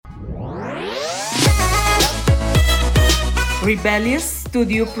Rebellious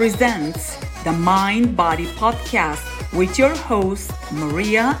Studio presents the Mind Body Podcast with your host,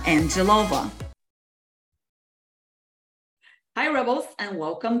 Maria Angelova. Hi, Rebels, and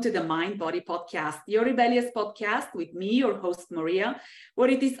welcome to the Mind Body Podcast, your rebellious podcast with me, your host, Maria, where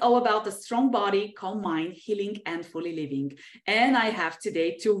it is all about a strong body, calm mind, healing, and fully living. And I have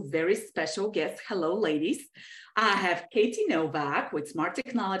today two very special guests. Hello, ladies. I have Katie Novak with Smart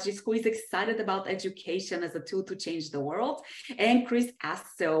Technologies, who is excited about education as a tool to change the world, and Kris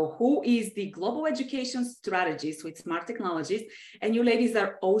Astle, who is the global education strategist with Smart Technologies. And you ladies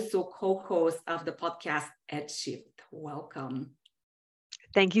are also co-hosts of the podcast at Shift. Welcome.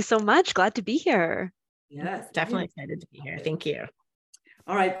 Thank you so much. Glad to be here. Yes, definitely excited to be here. Thank you.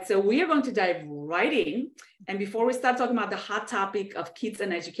 All right, so we are going to dive right in. And before we start talking about the hot topic of kids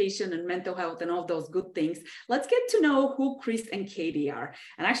and education and mental health and all those good things, let's get to know who Kris and Katie are.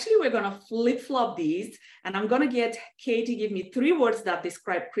 And actually, we're going to flip-flop these. And I'm going to get Katie give me 3 words that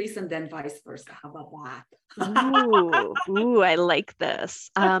describe Kris and then vice versa. How about that? Ooh, I like this.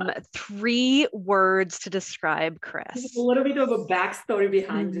 3 words to describe Kris. A little bit of a backstory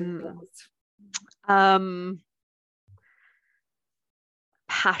behind it.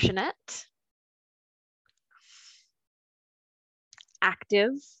 Passionate,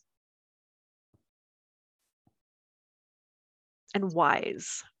 active, and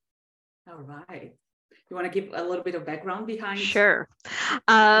wise. All right. You want to give a little bit of background behind? Sure.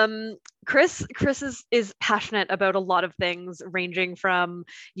 Kris is passionate about a lot of things, ranging from,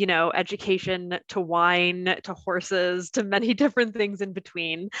 education to wine to horses to many different things in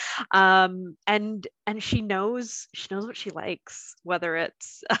between. And she knows what she likes, whether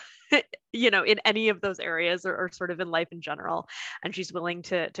it's in any of those areas or sort of in life in general. And she's willing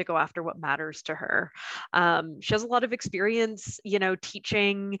to go after what matters to her. She has a lot of experience,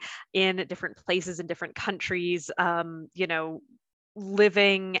 teaching in different places in different countries,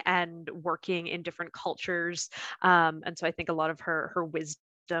 living and working in different cultures. And so I think a lot of her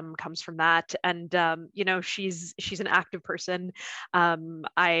wisdom comes from that. And she's an active person.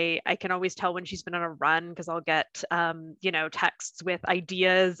 I can always tell when she's been on a run, because I'll get texts with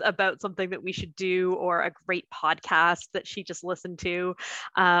ideas about something that we should do, or a great podcast that she just listened to.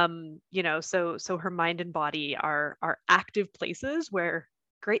 So her mind and body are active places where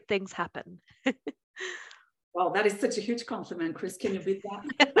great things happen. Wow, that is such a huge compliment, Kris. Can you beat that?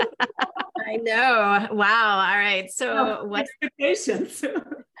 I know. Wow. All right. So what expectations?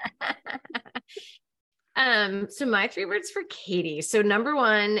 So my 3 words for Katie. So number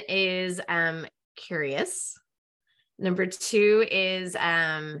 1 is curious. Number 2 is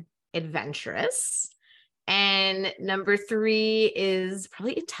adventurous. And number 3 is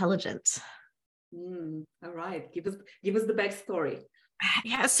probably intelligent. All right. Give us the backstory.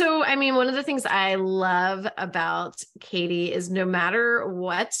 Yeah. So, I mean, one of the things I love about Katie is no matter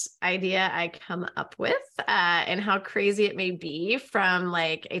what idea I come up with and how crazy it may be, from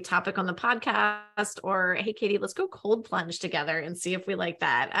like a topic on the podcast or, hey, Katie, let's go cold plunge together and see if we like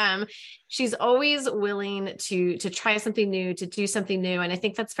that. She's always willing to try something new, to do something new. And I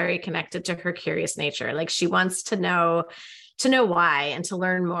think that's very connected to her curious nature. Like, she wants to know why and to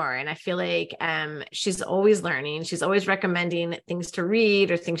learn more. And I feel like she's always learning. She's always recommending things to read,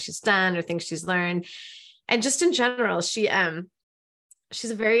 or things she's done, or things she's learned. And just in general, she's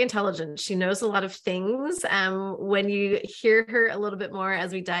very intelligent. She knows a lot of things. When you hear her a little bit more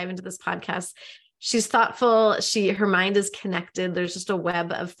as we dive into this podcast, she's thoughtful. Her mind is connected. There's just a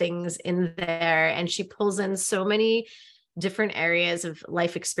web of things in there. And she pulls in so many different areas of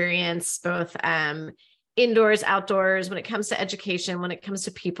life experience, both indoors, outdoors, when it comes to education, when it comes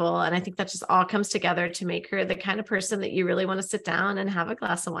to people. And I think that just all comes together to make her the kind of person that you really want to sit down and have a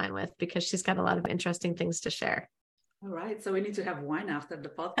glass of wine with, because she's got a lot of interesting things to share. All right. So we need to have wine after the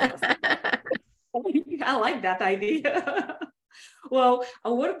podcast. I like that idea. Well,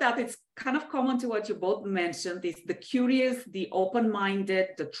 a word that is kind of common to what you both mentioned is the curious, the open-minded,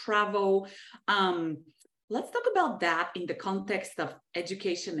 the travel. Let's talk about that in the context of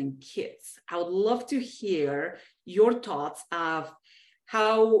education and kids. I would love to hear your thoughts of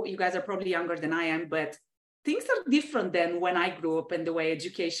how you guys are probably younger than I am, but things are different than when I grew up, and the way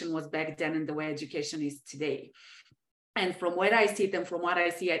education was back then and the way education is today. And from where I sit and from what I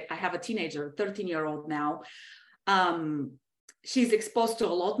see, I have a teenager, 13-year-old now. She's exposed to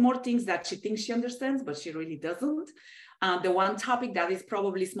a lot more things that she thinks she understands, but she really doesn't. The one topic that is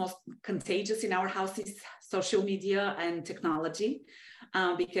probably most contagious in our house is social media and technology,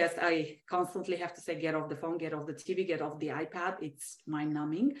 because I constantly have to say, get off the phone, get off the TV, get off the iPad. It's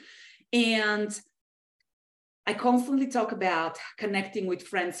mind-numbing. And I constantly talk about connecting with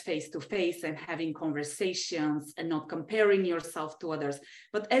friends face to face and having conversations and not comparing yourself to others.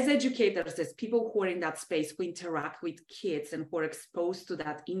 But as educators, as people who are in that space, who interact with kids and who are exposed to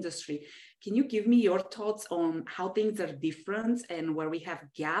that industry, can you give me your thoughts on how things are different and where we have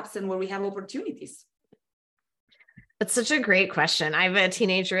gaps and where we have opportunities? That's such a great question. I have a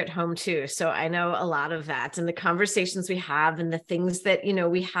teenager at home too, so I know a lot of that. And the conversations we have and the things that,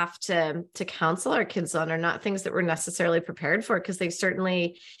 we have to counsel our kids on are not things that we're necessarily prepared for, because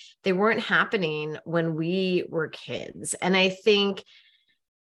they weren't happening when we were kids. And I think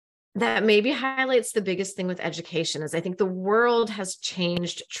that maybe highlights the biggest thing with education is I think the world has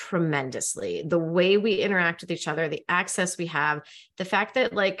changed tremendously. The way we interact with each other, the access we have, the fact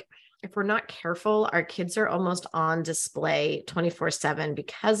that if we're not careful, our kids are almost on display 24/7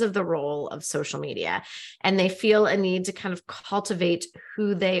 because of the role of social media. And they feel a need to kind of cultivate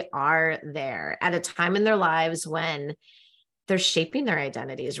who they are there at a time in their lives when they're shaping their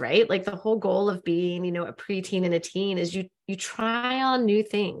identities, right? Like the whole goal of being, a preteen and a teen is you try on new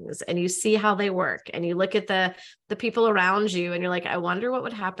things and you see how they work. And you look at the people around you and you're like, I wonder what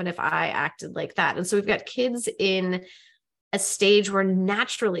would happen if I acted like that. And so we've got kids in a stage where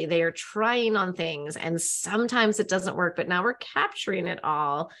naturally they are trying on things and sometimes it doesn't work, but now we're capturing it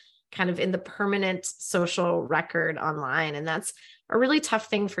all kind of in the permanent social record online. And that's a really tough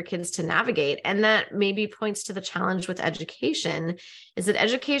thing for kids to navigate. And that maybe points to the challenge with education, is that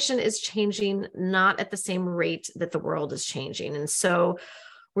education is changing not at the same rate that the world is changing. And so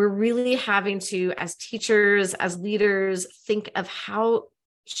we're really having to, as teachers, as leaders, think of how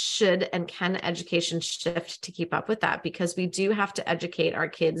should and can education shift to keep up with that, because we do have to educate our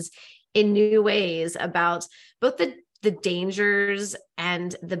kids in new ways about both the dangers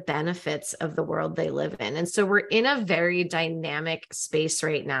and the benefits of the world they live in. And so we're in a very dynamic space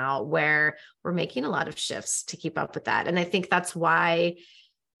right now where we're making a lot of shifts to keep up with that. And I think that's why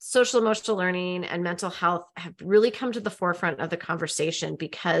social emotional learning and mental health have really come to the forefront of the conversation,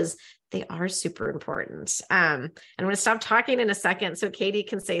 because they are super important. I'm going to stop talking in a second so Katie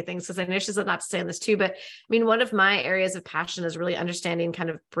can say things, because I know she's not to say on this too. But I mean, one of my areas of passion is really understanding kind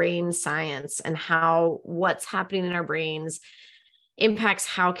of brain science and how what's happening in our brains impacts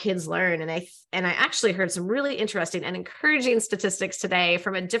how kids learn. And I actually heard some really interesting and encouraging statistics today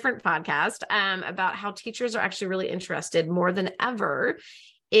from a different podcast about how teachers are actually really interested more than ever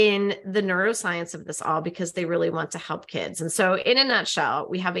in the neuroscience of this all, because they really want to help kids. And so in a nutshell,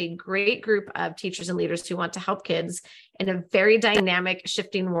 we have a great group of teachers and leaders who want to help kids in a very dynamic,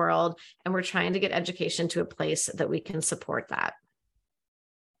 shifting world. And we're trying to get education to a place that we can support that.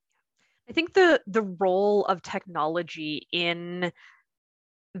 I think the role of technology in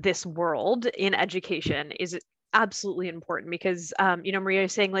this world in education is absolutely important, because Maria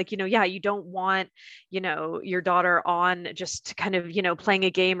is saying you don't want your daughter on just kind of playing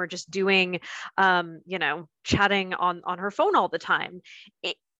a game or just doing chatting on her phone all the time.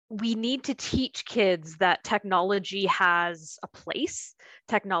 We need to teach kids that technology has a place,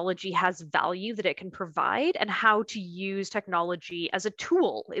 technology has value that it can provide, and how to use technology as a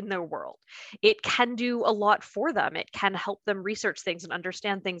tool in their world. It can do a lot for them. It can help them research things and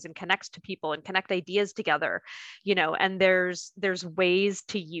understand things and connect to people and connect ideas together, and there's ways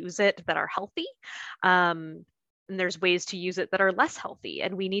to use it that are healthy. And there's ways to use it that are less healthy.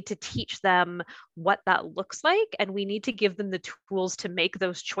 And we need to teach them what that looks like. And we need to give them the tools to make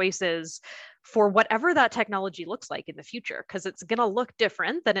those choices for whatever that technology looks like in the future, because it's going to look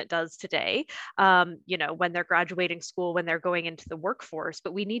different than it does today, when they're graduating school, when they're going into the workforce.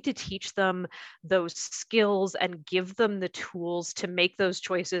 But we need to teach them those skills and give them the tools to make those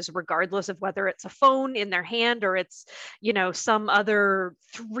choices, regardless of whether it's a phone in their hand or it's, some other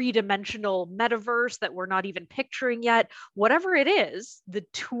three-dimensional metaverse that we're not even picturing yet. Whatever it is, the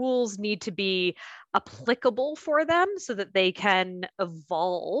tools need to be applicable for them so that they can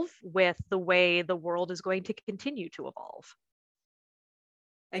evolve with the way the world is going to continue to evolve.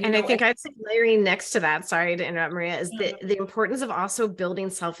 And I think I'd say layering next to that, sorry to interrupt, Maria, is the importance of also building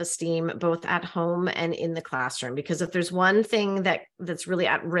self-esteem both at home and in the classroom. Because if there's one thing that's really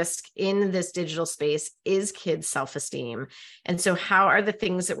at risk in this digital space is kids' self-esteem. And so how are the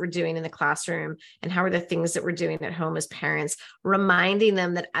things that we're doing in the classroom and how are the things that we're doing at home as parents, reminding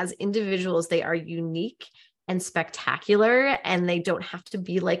them that as individuals, they are unique and spectacular, and they don't have to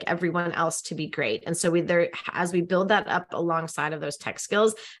be like everyone else to be great. And so as we build that up alongside of those tech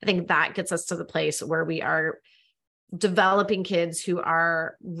skills, I think that gets us to the place where we are developing kids who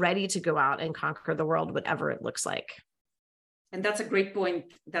are ready to go out and conquer the world, whatever it looks like. And that's a great point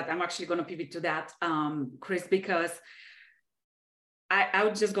that I'm actually going to pivot to that, Kris, because I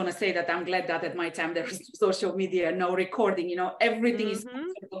was just going to say that I'm glad that at my time there was social media, no recording, you know, everything is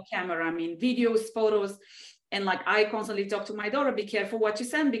on camera. I mean, videos, photos. And like, I constantly talk to my daughter, be careful what you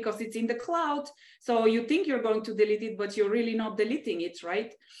send because it's in the cloud. So you think you're going to delete it, but you're really not deleting it,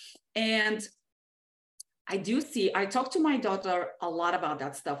 right? And I talk to my daughter a lot about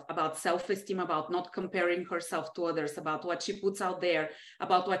that stuff, about self-esteem, about not comparing herself to others, about what she puts out there,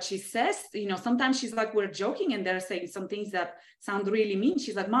 about what she says. You know, sometimes she's like, we're joking and they're saying some things that sound really mean.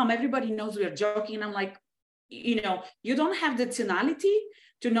 She's like, Mom, everybody knows we're joking. And I'm like, you know, you don't have the tonality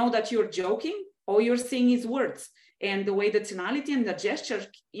to know that you're joking. All you're saying is words. And the way the tonality and the gesture,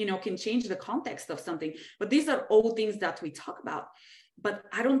 you know, can change the context of something. But these are all things that we talk about. But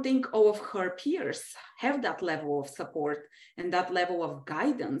I don't think all of her peers have that level of support and that level of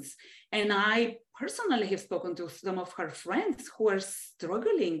guidance. And I personally have spoken to some of her friends who are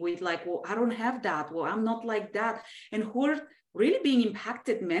struggling with like, well, I don't have that. Well, I'm not like that. And who are really being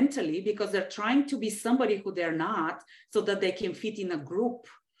impacted mentally because they're trying to be somebody who they're not so that they can fit in a group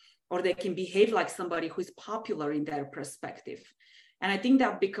or they can behave like somebody who is popular in their perspective. And I think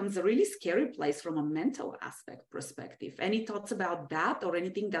that becomes a really scary place from a mental aspect perspective. Any thoughts about that or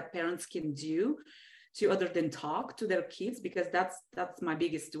anything that parents can do to other than talk to their kids? Because that's my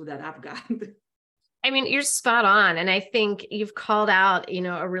biggest tool that I've got. I mean, you're spot on. And I think you've called out, you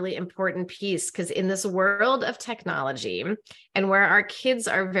know, a really important piece because in this world of technology and where our kids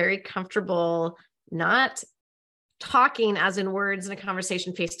are very comfortable not talking as in words in a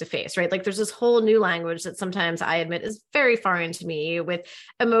conversation face to face, right? Like there's this whole new language that sometimes I admit is very foreign to me with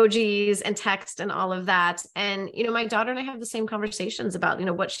emojis and text and all of that. And, you know, my daughter and I have the same conversations about, you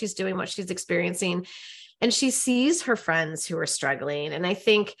know, what she's doing, what she's experiencing, and she sees her friends who are struggling. And I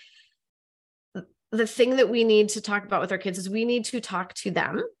think the thing that we need to talk about with our kids is we need to talk to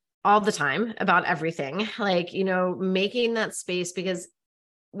them all the time about everything, like, you know, making that space, because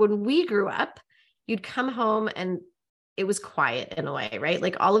when we grew up, you'd come home and it was quiet in a way, right?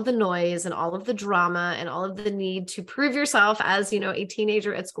 Like all of the noise and all of the drama and all of the need to prove yourself as, you know, a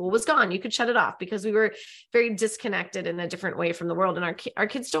teenager at school was gone. You could shut it off because we were very disconnected in a different way from the world. And our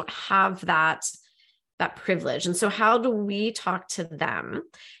kids don't have that privilege. And so how do we talk to them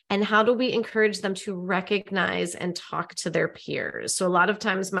and how do we encourage them to recognize and talk to their peers? So a lot of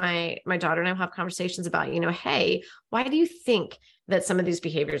times my daughter and I have conversations about, you know, hey, why do you think that some of these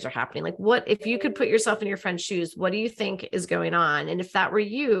behaviors are happening? Like, what, if you could put yourself in your friend's shoes, what do you think is going on? And if that were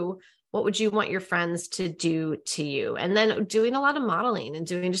you, what would you want your friends to do to you? And then doing a lot of modeling and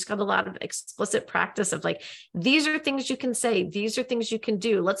just got a lot of explicit practice of like, these are things you can say, these are things you can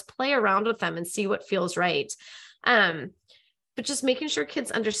do. Let's play around with them and see what feels right. But just making sure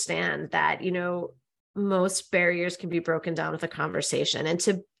kids understand that, you know, most barriers can be broken down with a conversation, and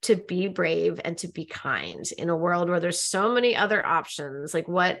to be brave and to be kind in a world where there's so many other options. Like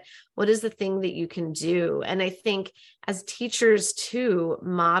what is the thing that you can do? And I think as teachers too,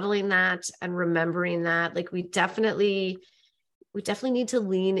 modeling that and remembering that, like we definitely need to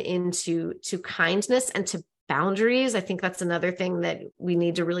lean into kindness and to boundaries. I think that's another thing that we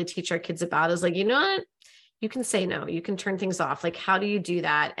need to really teach our kids about is like, you know what? You can say no, you can turn things off. Like, how do you do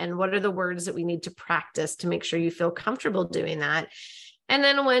that? And what are the words that we need to practice to make sure you feel comfortable doing that? And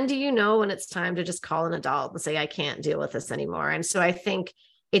then when do you know when it's time to just call an adult and say, I can't deal with this anymore? And so I think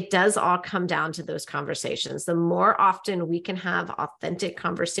it does all come down to those conversations. The more often we can have authentic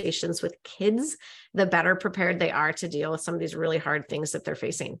conversations with kids, the better prepared they are to deal with some of these really hard things that they're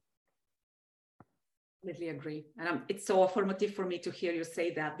facing. Completely agree. And it's so affirmative for me to hear you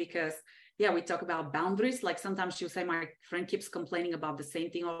say that because yeah, we talk about boundaries. Like sometimes she'll say, my friend keeps complaining about the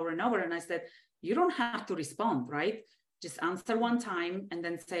same thing over and over. And I said, you don't have to respond, right? Just answer one time and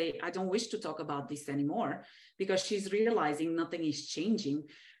then say, I don't wish to talk about this anymore, because she's realizing nothing is changing.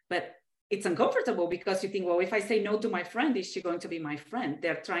 But it's uncomfortable because you think, well, if I say no to my friend, is she going to be my friend?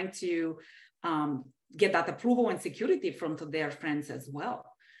 They're trying to get that approval and security from their friends as well.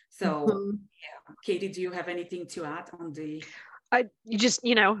 So yeah, Katie, do you have anything to add on the... You just,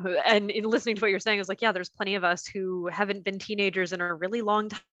 you know, and in listening to what you're saying is like, yeah, there's plenty of us who haven't been teenagers in a really long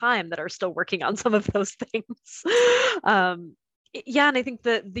time that are still working on some of those things. Yeah. And I think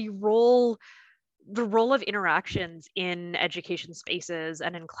that the role of interactions in education spaces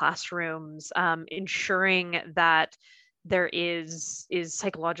and in classrooms, ensuring that there is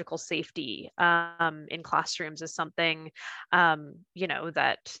psychological safety in classrooms is something, you know,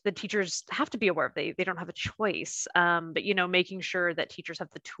 that the teachers have to be aware of. They don't have a choice, but, you know, making sure that teachers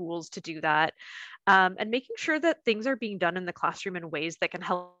have the tools to do that. and making sure that things are being done in the classroom in ways that can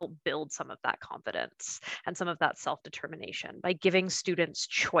help build some of that confidence and some of that self-determination by giving students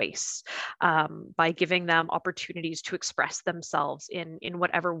choice, by giving them opportunities to express themselves in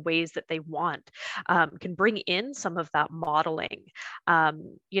whatever ways that they want, can bring in some of that modeling,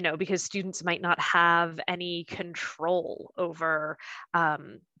 because students might not have any control over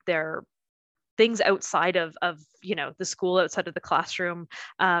their things outside of the school, outside of the classroom,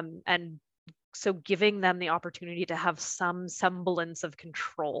 and so giving them the opportunity to have some semblance of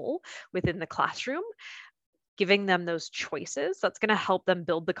control within the classroom, giving them those choices, that's going to help them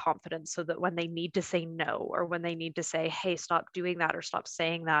build the confidence so that when they need to say no, or when they need to say, hey, stop doing that, or stop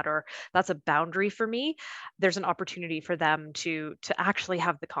saying that, or that's a boundary for me, there's an opportunity for them to actually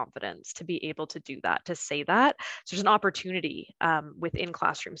have the confidence to be able to do that, to say that. So there's an opportunity within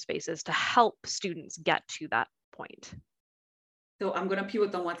classroom spaces to help students get to that point. So I'm going to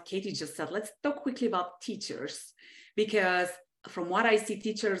pivot on what Katie just said. Let's talk quickly about teachers, because from what I see,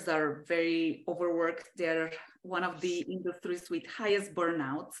 teachers are very overworked. They're one of the industries with highest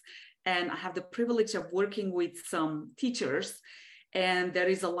burnouts. And I have the privilege of working with some teachers, and there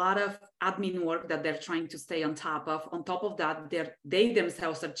is a lot of admin work that they're trying to stay on top of. On top of that, they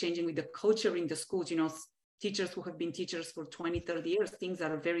themselves are changing with the culture in the schools. Teachers who have been teachers for 20, 30 years, things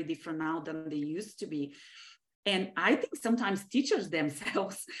are very different now than they used to be. And I think sometimes teachers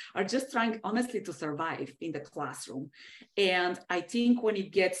themselves are just trying, honestly, to survive in the classroom. And I think when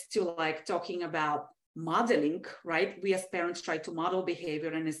it gets to like talking about modeling, right? We as parents try to model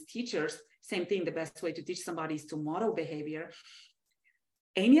behavior, and as teachers, same thing. The best way to teach somebody is to model behavior.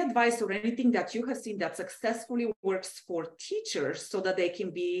 Any advice or anything that you have seen that successfully works for teachers so that they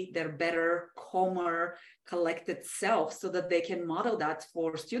can be their better, calmer, collected self, so that they can model that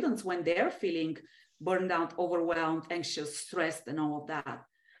for students when they're feeling burned out, overwhelmed, anxious, stressed, and all of that?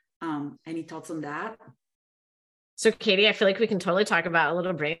 Any thoughts on that? So Katie, I feel like we can totally talk about a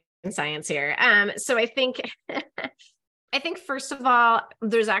little brain science here. So I think, first of all,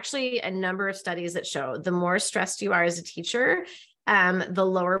 there's actually a number of studies that show the more stressed you are as a teacher, the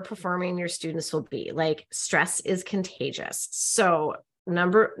lower performing your students will be. Like, stress is contagious. So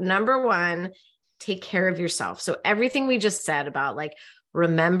number one, take care of yourself. So everything we just said about like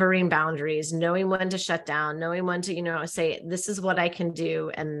remembering boundaries, knowing when to shut down, knowing when to, say, this is what I can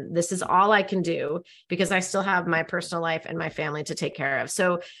do, and this is all I can do, because I still have my personal life and my family to take care of.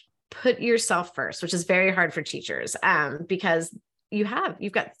 So put yourself first, which is very hard for teachers, because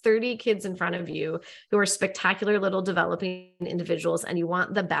you've got 30 kids in front of you who are spectacular little developing individuals, and you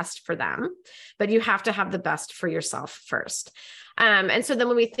want the best for them, but you have to have the best for yourself first. And so then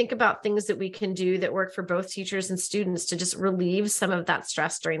when we think about things that we can do that work for both teachers and students to just relieve some of that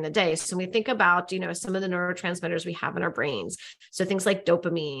stress during the day. So when we think about, some of the neurotransmitters we have in our brains, so things like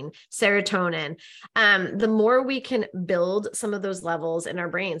dopamine, serotonin, the more we can build some of those levels in our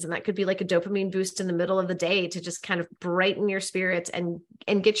brains, and that could be like a dopamine boost in the middle of the day to just kind of brighten your spirits and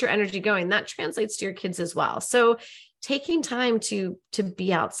get your energy going, that translates to your kids as well. So taking time to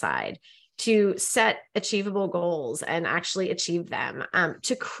be outside, to set achievable goals and actually achieve them,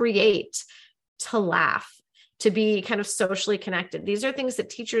 to create, to laugh, to be kind of socially connected. These are things that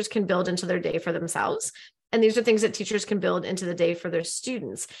teachers can build into their day for themselves. And these are things that teachers can build into the day for their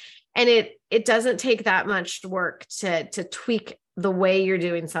students. And it doesn't take that much work to tweak the way you're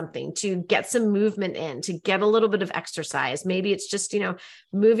doing something, to get some movement in, to get a little bit of exercise. Maybe it's just,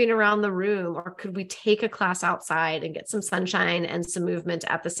 moving around the room, or could we take a class outside and get some sunshine and some movement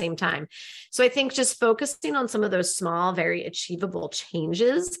at the same time? So I think just focusing on some of those small, very achievable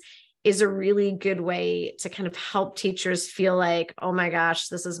changes is a really good way to kind of help teachers feel like, oh my gosh,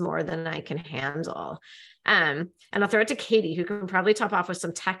 this is more than I can handle. And I'll throw it to Katie, who can probably top off with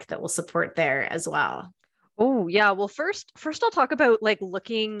some tech that will support there as well. Oh yeah. Well, first I'll talk about like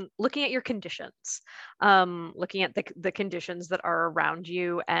looking at your conditions, looking at the conditions that are around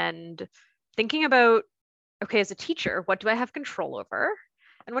you, and thinking about, okay, as a teacher, what do I have control over,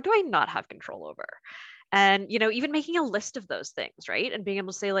 and what do I not have control over? And even making a list of those things, right? And being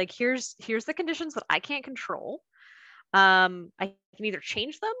able to say, like, here's the conditions that I can't control. I can either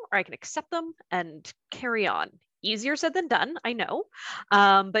change them or I can accept them and carry on. Easier said than done, I know.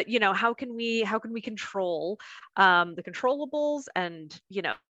 But how can we control the controllables, and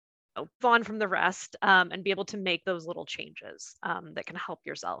move on from the rest, and be able to make those little changes that can help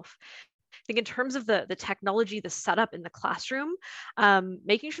yourself. I think in terms of the technology, the setup in the classroom,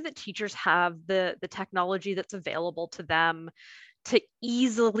 making sure that teachers have the technology that's available to them to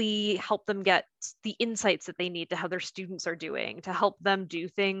easily help them get the insights that they need to how their students are doing, to help them do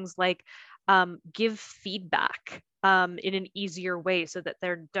things like give feedback in an easier way so that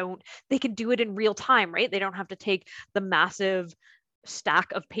they can do it in real time, right? They don't have to take the massive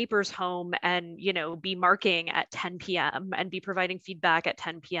stack of papers home and, be marking at 10 p.m. and be providing feedback at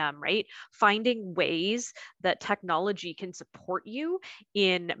 10 p.m., right? Finding ways that technology can support you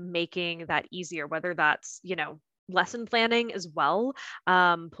in making that easier, whether that's, lesson planning as well,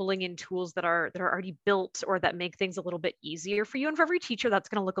 pulling in tools that are already built or that make things a little bit easier for you. And for every teacher, that's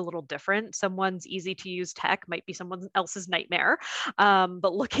going to look a little different. Someone's easy to use tech might be someone else's nightmare.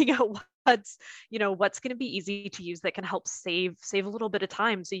 But looking at what's going to be easy to use that can help save a little bit of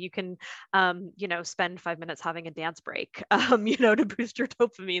time, so you can spend 5 minutes having a dance break, to boost your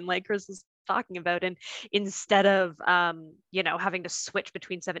dopamine, like Kris is talking about, and instead of having to switch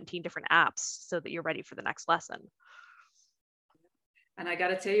between 17 different apps so that you're ready for the next lesson. And I got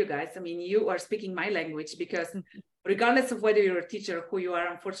to tell you guys, I mean, you are speaking my language, because regardless of whether you're a teacher, who you are,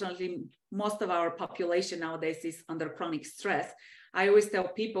 unfortunately, most of our population nowadays is under chronic stress. I always tell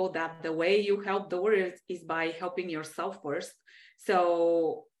people that the way you help the world is by helping yourself first.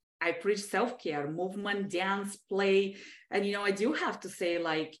 So I preach self-care, movement, dance, play. And, I do have to say,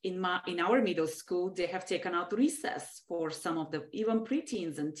 like in our middle school, they have taken out recess for some of the even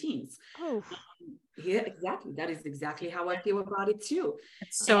preteens and teens. Oh, yeah, exactly. That is exactly how I feel about it too.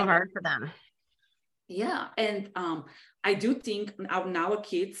 It's so hard for them. Yeah. And I do think now our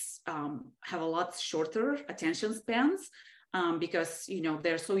kids have a lot shorter attention spans, because,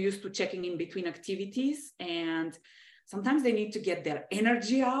 they're so used to checking in between activities, and sometimes they need to get their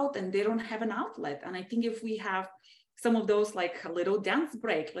energy out and they don't have an outlet. And I think if we have some of those, like a little dance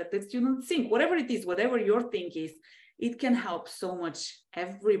break, let the students sing, whatever it is, whatever your thing is, it can help so much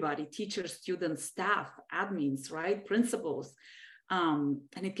everybody, teachers, students, staff, admins, right? Principals. And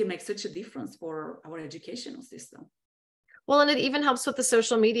it can make such a difference for our educational system. Well, and it even helps with the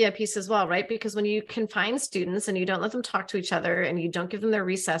social media piece as well, right? Because when you confine students and you don't let them talk to each other and you don't give them their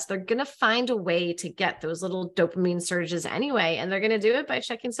recess, they're going to find a way to get those little dopamine surges anyway. And they're going to do it by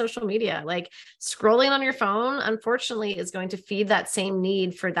checking social media. Like scrolling on your phone, unfortunately, is going to feed that same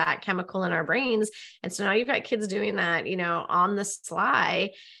need for that chemical in our brains. And so now you've got kids doing that, on the sly.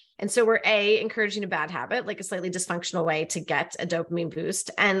 And so we're encouraging a bad habit, like a slightly dysfunctional way to get a dopamine boost.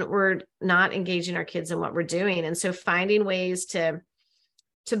 And we're not engaging our kids in what we're doing. And so finding ways to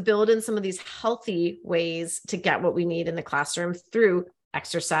build in some of these healthy ways to get what we need in the classroom through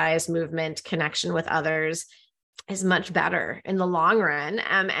exercise, movement, connection with others is much better in the long run,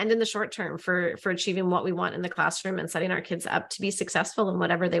 and in the short term for achieving what we want in the classroom and setting our kids up to be successful in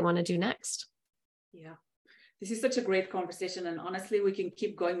whatever they want to do next. Yeah. This is such a great conversation, and honestly, we can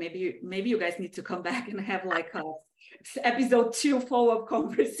keep going. Maybe you guys need to come back and have like a episode 2 follow-up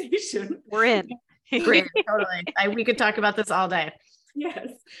conversation. We're in. Great, totally. We could talk about this all day. Yes.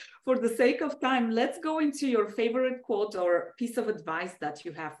 For the sake of time, let's go into your favorite quote or piece of advice that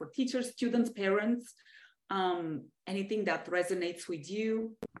you have for teachers, students, parents. Anything that resonates with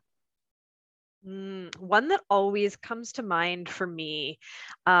you. One that always comes to mind for me,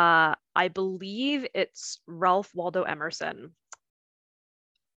 I believe it's Ralph Waldo Emerson.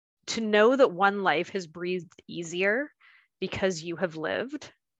 To know that one life has breathed easier because you have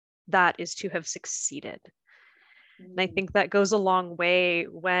lived, that is to have succeeded. And I think that goes a long way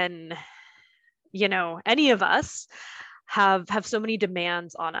when, any of us have so many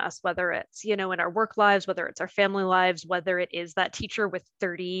demands on us, whether it's, in our work lives, whether it's our family lives, whether it is that teacher with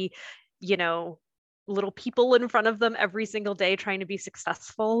 30 little people in front of them every single day trying to be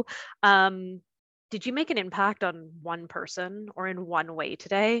successful. Did you make an impact on one person or in one way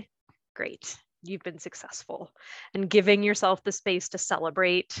today? Great. You've been successful. And giving yourself the space to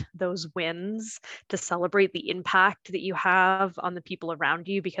celebrate those wins, to celebrate the impact that you have on the people around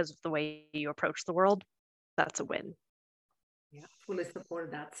you because of the way you approach the world, that's a win. Yeah, fully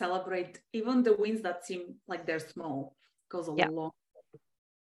support that. Celebrate even the wins that seem like they're small. Goes a long way.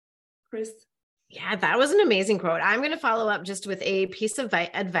 Kris? Yeah, that was an amazing quote. I'm going to follow up just with a piece of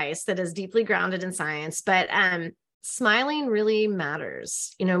advice that is deeply grounded in science, but smiling really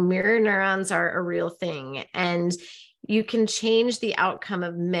matters. Mirror neurons are a real thing, and you can change the outcome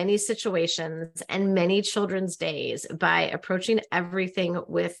of many situations and many children's days by approaching everything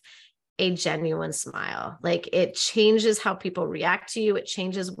with a genuine smile. Like it changes how people react to you. It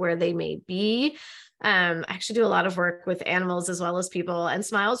changes where they may be. I actually do a lot of work with animals as well as people, and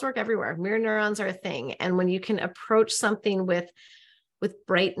smiles work everywhere. Mirror neurons are a thing. And when you can approach something with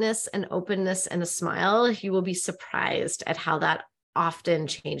brightness and openness and a smile, you will be surprised at how that often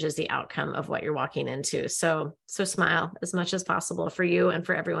changes the outcome of what you're walking into. So smile as much as possible for you and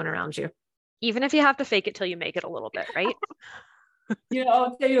for everyone around you. Even if you have to fake it till you make it a little bit, right?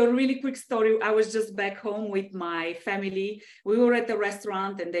 I'll tell you a really quick story. I was just back home with my family. We were at the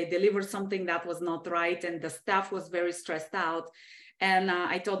restaurant and they delivered something that was not right. And the staff was very stressed out. And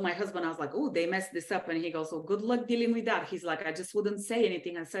I told my husband, I was like, oh, they messed this up. And he goes, well, good luck dealing with that. He's like, I just wouldn't say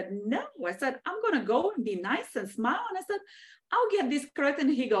anything. I said, no. I said, I'm going to go and be nice and smile. And I said, I'll get this correct. And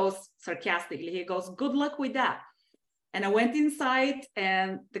he goes, sarcastically, he goes, good luck with that. And I went inside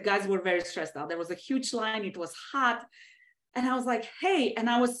and the guys were very stressed out. There was a huge line. It was hot. And I was like, hey, and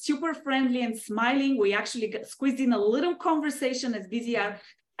I was super friendly and smiling. We actually squeezed in a little conversation as busy as,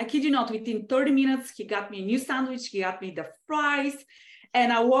 I kid you not, within 30 minutes, he got me a new sandwich. He got me the fries.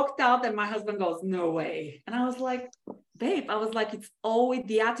 And I walked out and my husband goes, no way. And I was like, babe, I was like, it's always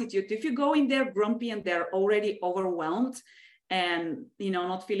the attitude. If you go in there grumpy and they're already overwhelmed and,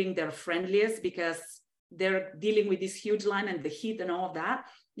 not feeling their friendliest because they're dealing with this huge line and the heat and all of that,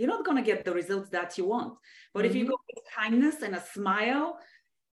 you're not going to get the results that you want. But if you go with kindness and a smile,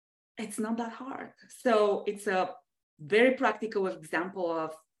 it's not that hard. So it's a very practical example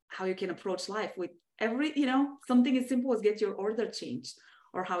of how you can approach life with something as simple as get your order changed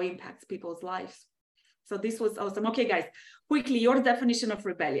or how it impacts people's lives. So this was awesome. Okay, guys, quickly, your definition of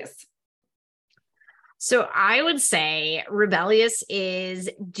rebellious. So I would say rebellious is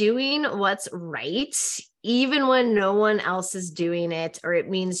doing what's right, even when no one else is doing it, or it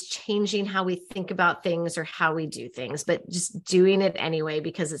means changing how we think about things or how we do things, but just doing it anyway,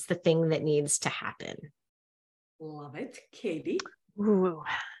 because it's the thing that needs to happen. Love it. Katie? Ooh.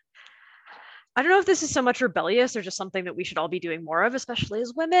 I don't know if this is so much rebellious or just something that we should all be doing more of, especially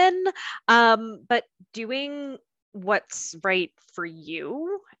as women, but doing what's right for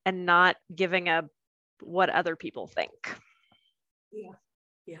you and not giving a what other people think.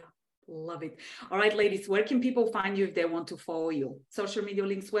 Yeah. Love it. All right, ladies, where can people find you if they want to follow you? Social media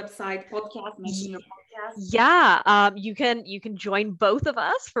links, website, podcast, mention your podcast. Yeah, you can join both of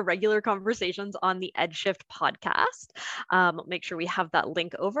us for regular conversations on the EdShift podcast. Make sure we have that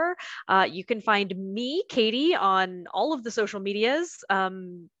link over. You can find me, Katie, on all of the social medias,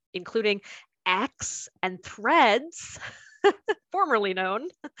 including X and Threads. Formerly known,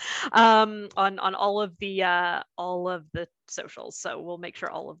 on all of the socials. So we'll make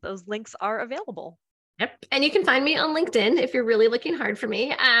sure all of those links are available. Yep. And you can find me on LinkedIn if you're really looking hard for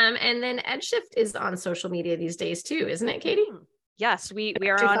me. And then EdShift is on social media these days too, isn't it, Katie? Yes, we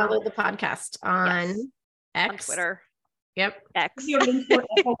are on. Follow the podcast on X, on Twitter. Yep. X.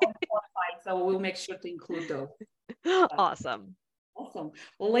 So we'll make sure to include those. Awesome. Awesome.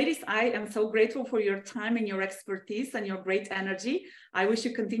 Well, ladies, I am so grateful for your time and your expertise and your great energy. I wish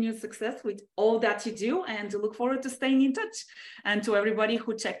you continued success with all that you do and look forward to staying in touch. And to everybody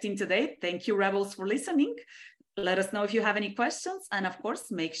who checked in today, thank you, Rebels, for listening. Let us know if you have any questions. And of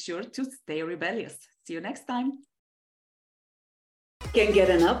course, make sure to stay rebellious. See you next time. Can't get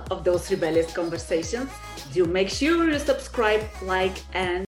enough of those rebellious conversations? Do make sure you subscribe, like, and